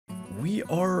We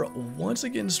are once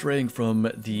again straying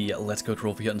from the Let's Go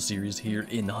Trophy Hunting series here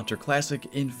in the Hunter Classic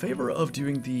in favor of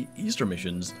doing the Easter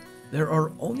missions. There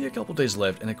are only a couple days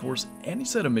left, and of course, any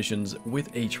set of missions with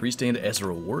a tree stand as a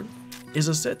reward is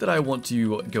a set that I want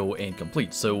to go and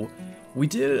complete. So we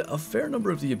did a fair number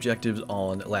of the objectives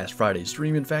on last Friday's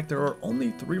stream. In fact, there are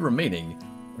only 3 remaining.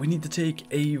 We need to take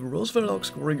a Roosevelt elk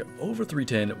scoring over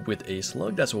 310 with a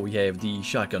slug. That's what we have the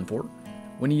shotgun for.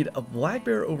 We need a black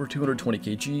bear over 220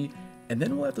 kg, and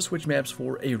then we'll have to switch maps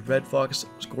for a red fox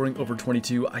scoring over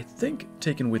 22, I think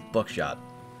taken with buckshot.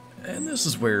 And this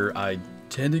is where I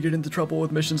tend to get into trouble with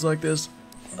missions like this.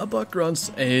 A buck grunts,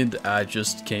 and I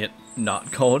just can't not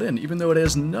call it in, even though it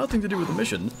has nothing to do with the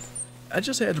mission. I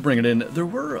just had to bring it in. There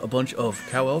were a bunch of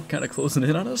cow elk kind of closing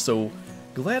in on us, so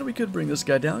glad we could bring this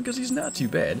guy down because he's not too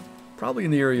bad. Probably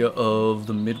in the area of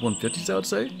the mid 150s, I would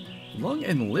say. Lung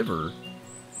and liver.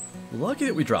 Lucky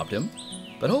that we dropped him,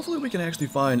 but hopefully we can actually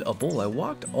find a bull. I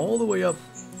walked all the way up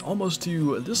almost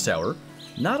to this tower.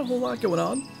 Not a whole lot going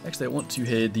on. Actually, I want to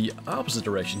head the opposite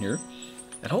direction here,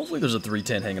 and hopefully there's a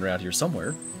 310 hanging around here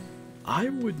somewhere. I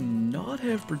would not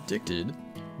have predicted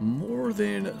more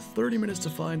than 30 minutes to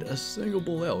find a single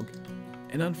bull elk,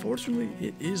 and unfortunately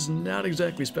it is not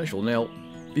exactly special. Now,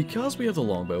 because we have the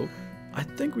longbow, I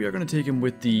think we are going to take him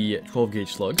with the 12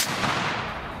 gauge slugs.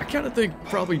 I kind of think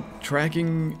probably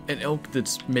tracking an elk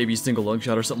that's maybe single lung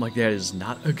shot or something like that is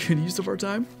not a good use of our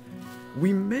time.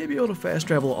 We may be able to fast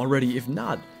travel already. If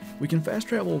not, we can fast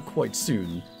travel quite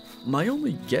soon. My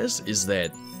only guess is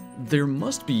that there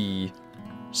must be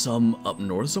some up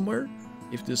north somewhere,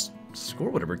 if this score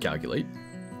would ever calculate.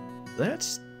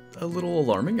 That's a little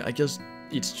alarming. I guess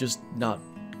it's just not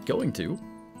going to.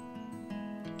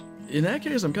 In that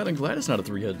case, I'm kind of glad it's not a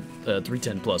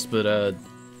 310 plus, but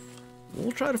we'll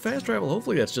try to fast travel.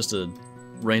 Hopefully that's just a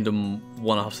random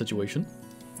one-off situation.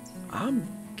 I'm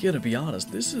gonna be honest,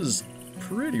 this is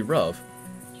pretty rough.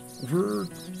 We're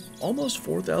almost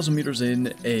 4,000 meters in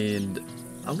and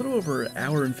a little over an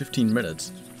hour and 15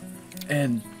 minutes.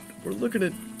 And we're looking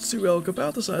at Sioux elk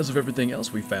about the size of everything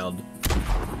else we found.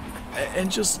 And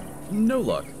just no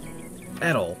luck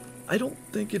at all. I don't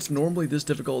think it's normally this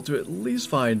difficult to at least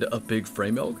find a big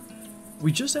frame elk.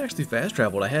 We just actually fast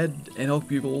traveled. I had an elk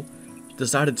bugle,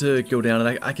 decided to go down,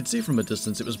 and I could see from a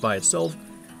distance it was by itself,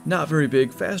 not very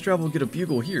big. Fast travel, get a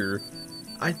bugle here.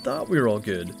 I thought we were all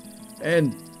good,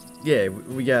 and yeah,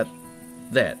 we got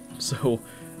that. So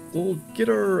we'll get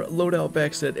our loadout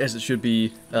back set as it should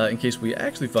be in case we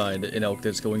actually find an elk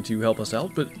that's going to help us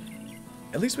out. But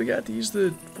at least we got to use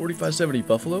the 4570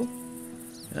 buffalo.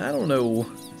 And I don't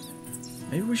know,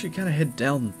 maybe we should kind of head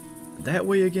down that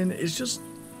way again.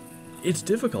 It's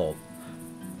difficult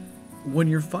when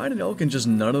you're finding elk and just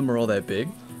none of them are all that big.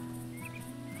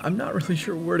 I'm not really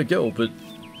sure where to go, but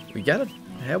we gotta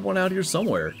have one out here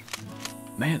somewhere.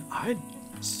 Man, I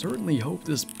certainly hope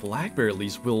this black bear at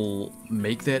least will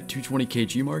make that 220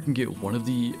 kg mark and get one of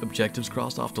the objectives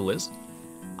crossed off the list.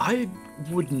 I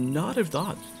would not have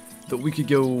thought that we could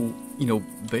go, you know,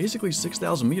 basically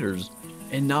 6,000 meters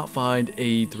and not find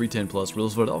a 310 plus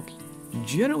Roosevelt elk.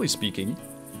 Generally speaking,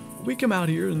 we come out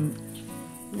here and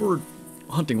we're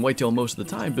hunting whitetail most of the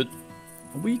time, but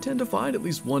we tend to find at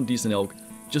least one decent elk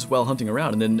just while hunting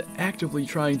around, and then actively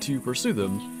trying to pursue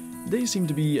them, they seem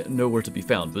to be nowhere to be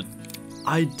found. But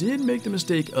I did make the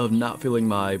mistake of not filling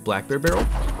my black bear barrel.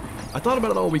 I thought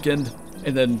about it all weekend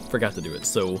and then forgot to do it,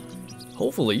 so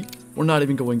hopefully we're not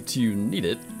even going to need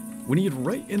it. We need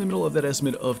right in the middle of that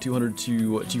estimate of 200 to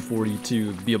 240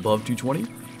 to be above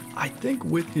 220. I think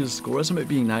with his score estimate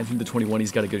being 19 to 21,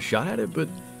 he's got a good shot at it, but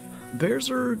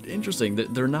bears are interesting.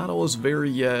 They're not always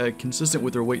very consistent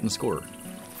with their weight and score.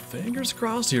 Fingers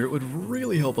crossed here. It would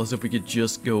really help us if we could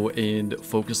just go and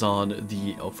focus on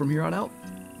the elk from here on out.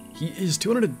 He is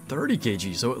 230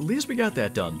 kg, so at least we got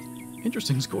that done.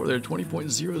 Interesting score there,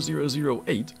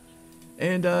 20.0008.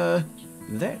 And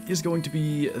that is going to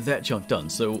be that chunk done.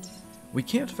 So we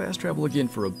can't fast travel again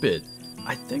for a bit.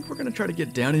 I think we're going to try to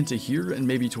get down into here and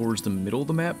maybe towards the middle of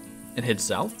the map and head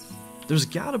south. There's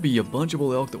got to be a bunch of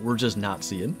bull elk that we're just not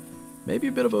seeing. Maybe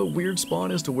a bit of a weird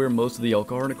spawn as to where most of the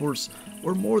elk are, and of course,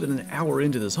 we're more than an hour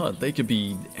into this hunt. They could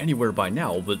be anywhere by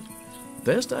now, but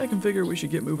best I can figure we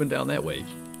should get moving down that way.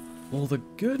 Well, the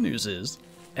good news is,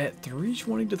 at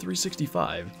 320 to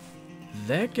 365,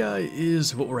 that guy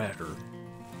is what we're after.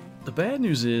 The bad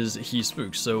news is he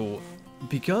spooks, so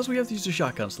because we have to use a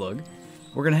shotgun slug,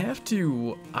 we're going to have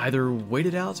to either wait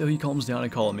it out till he calms down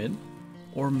and call him in,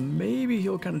 or maybe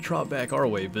he'll kind of trot back our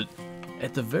way, but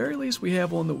at the very least we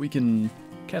have one that we can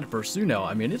kind of pursue now.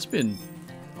 I mean, it's been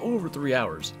over 3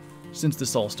 hours since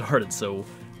this all started, so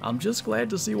I'm just glad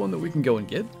to see one that we can go and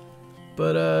get.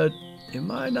 but it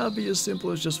might not be as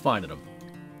simple as just finding them.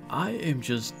 I am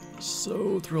just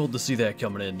so thrilled to see that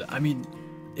coming in. I mean,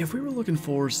 if we were looking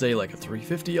for, say, like a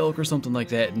 350 elk or something like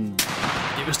that, and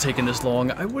it was taking this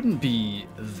long, I wouldn't be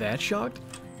that shocked.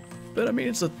 But I mean,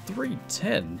 it's a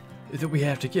 310 that we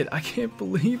have to get. I can't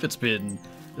believe it's been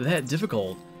that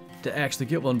difficult to actually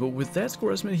get one, but with that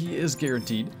score estimate, he is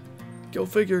guaranteed. Go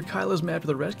figure, Kyla's map to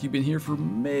the rescue, been here for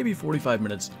maybe 45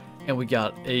 minutes, and we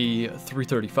got a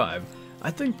 335.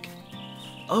 I think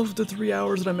of the 3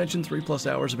 hours that I mentioned,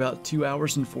 3+ hours, about 2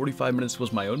 hours and 45 minutes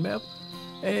was my own map,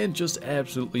 and just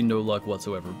absolutely no luck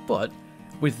whatsoever. But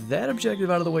with that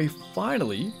objective out of the way,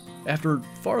 finally, after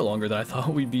far longer than I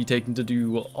thought we'd be taking to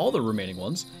do all the remaining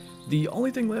ones, the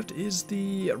only thing left is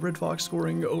the Red Fox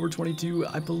scoring over 22,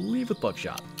 I believe with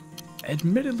buckshot.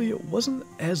 Admittedly, it wasn't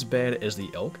as bad as the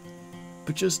elk,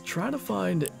 but just trying to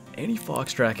find any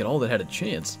fox track at all that had a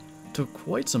chance took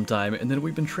quite some time, and then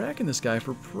we've been tracking this guy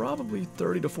for probably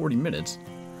 30 to 40 minutes,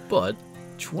 but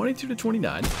 22 to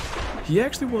 29, he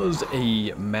actually was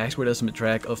a max weight estimate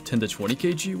track of 10 to 20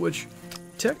 kg, which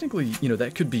technically, you know,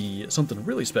 that could be something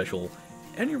really special.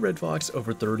 Any Red Fox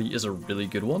over 30 is a really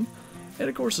good one, and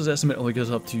of course his estimate only goes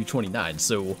up to 29,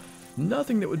 so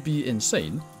nothing that would be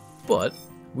insane, but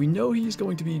we know he's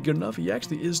going to be good enough. He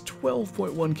actually is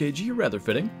 12.1 kg, rather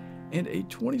fitting, and a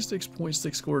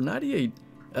 26.6 score, 98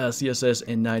 CSS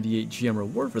and 98 GM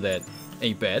reward for that.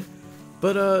 Ain't bad.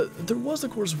 But there was,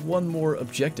 of course, one more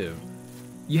objective.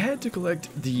 You had to collect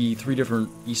the 3 different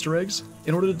Easter eggs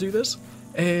in order to do this,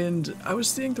 and I was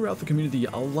seeing throughout the community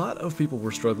a lot of people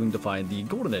were struggling to find the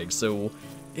golden eggs, so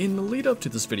in the lead up to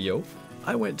this video,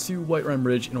 I went to White Rime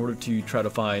Ridge in order to try to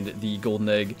find the golden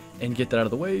egg and get that out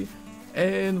of the way.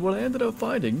 And what I ended up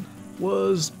finding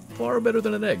was far better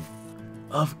than an egg.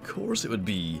 Of course it would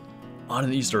be on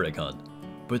an Easter egg hunt,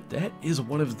 but that is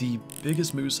one of the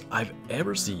biggest moose I've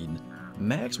ever seen.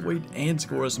 Max weight and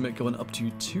score estimate going up to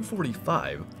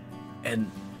 245,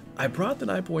 and I brought the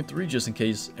 9.3 just in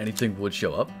case anything would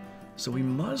show up, so we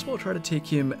might as well try to take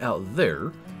him out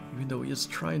there, even though he is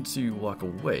trying to walk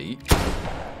away.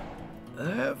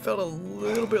 That felt a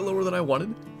little bit lower than I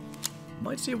wanted.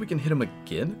 Might see if we can hit him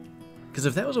again. Because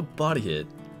if that was a body hit,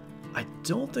 I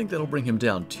don't think that'll bring him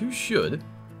down. Two should,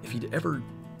 if he'd ever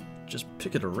just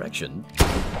pick a direction.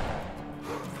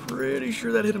 Pretty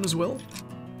sure that hit him as well.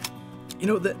 You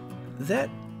know, that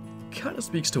kind of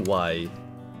speaks to why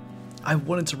I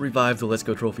wanted to revive the Let's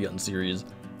Go Trophy Hunting series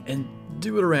and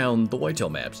do it around the whitetail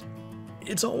maps.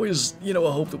 It's always, you know,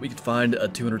 a hope that we could find a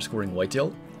 200 scoring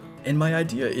whitetail, and my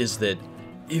idea is that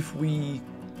if we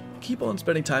keep on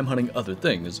spending time hunting other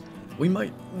things, we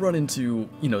might run into,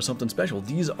 you know, something special.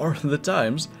 These are the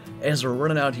times, as we're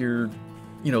running out here,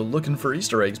 you know, looking for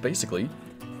Easter eggs, basically,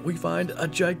 we find a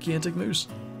gigantic moose.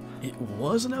 It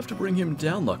was enough to bring him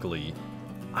down, luckily.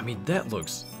 I mean, that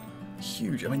looks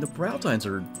huge. I mean, the brow tines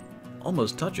are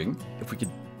almost touching. If we could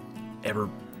ever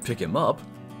pick him up.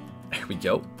 There we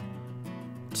go.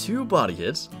 2 body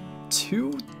hits,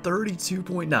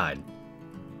 232.9.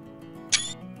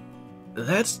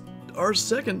 That's our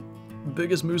second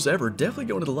biggest moose ever, definitely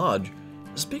going to the lodge.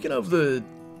 Speaking of the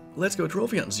Let's Go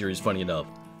Trophy Hunting series, funny enough,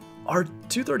 our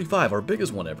 235, our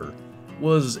biggest one ever,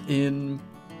 was in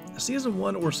Season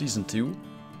 1 or Season 2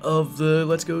 of the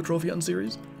Let's Go Trophy Hunting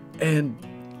series, and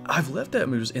I've left that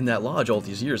moose in that lodge all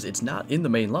these years. It's not in the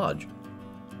main lodge.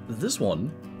 This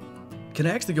one can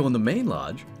actually go in the main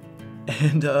lodge,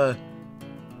 and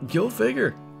go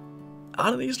figure,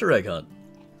 on an Easter egg hunt.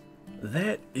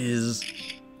 That is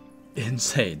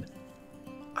insane.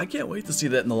 I can't wait to see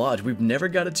that in the lodge. We've never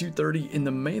got a 230 in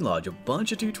the main lodge, a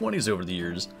bunch of 220s over the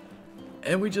years,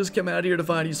 and we just come out here to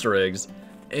find Easter eggs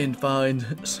and find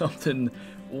something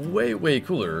way, way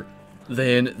cooler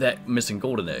than that missing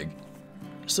golden egg.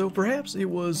 So perhaps it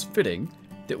was fitting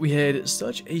that we had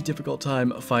such a difficult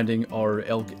time finding our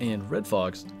elk and red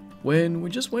fox when we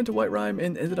just went to White Rime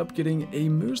and ended up getting a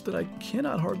moose that I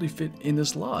cannot hardly fit in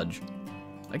this lodge.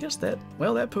 I guess that,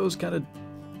 well, that pose kind of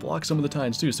blocks some of the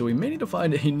tines too, so we may need to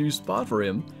find a new spot for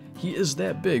him. He is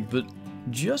that big, but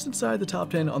just inside the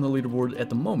top 10 on the leaderboard at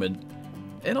the moment,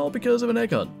 and all because of an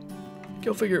egg hunt.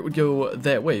 Go figure it would go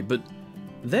that way, but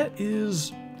that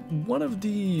is one of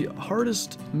the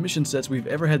hardest mission sets we've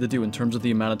ever had to do in terms of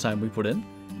the amount of time we put in.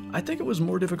 I think it was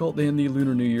more difficult than the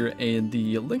Lunar New Year and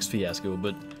the Lynx fiasco,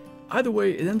 but either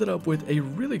way, it ended up with a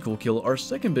really cool kill, our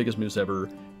second biggest moose ever,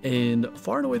 and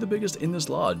far and away the biggest in this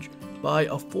lodge, by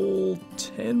a full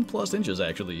 10 plus inches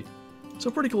actually. So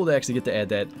pretty cool to actually get to add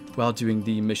that while doing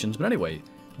the missions. But anyway,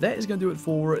 that is going to do it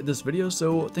for this video,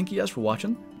 so thank you guys for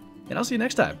watching, and I'll see you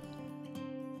next time.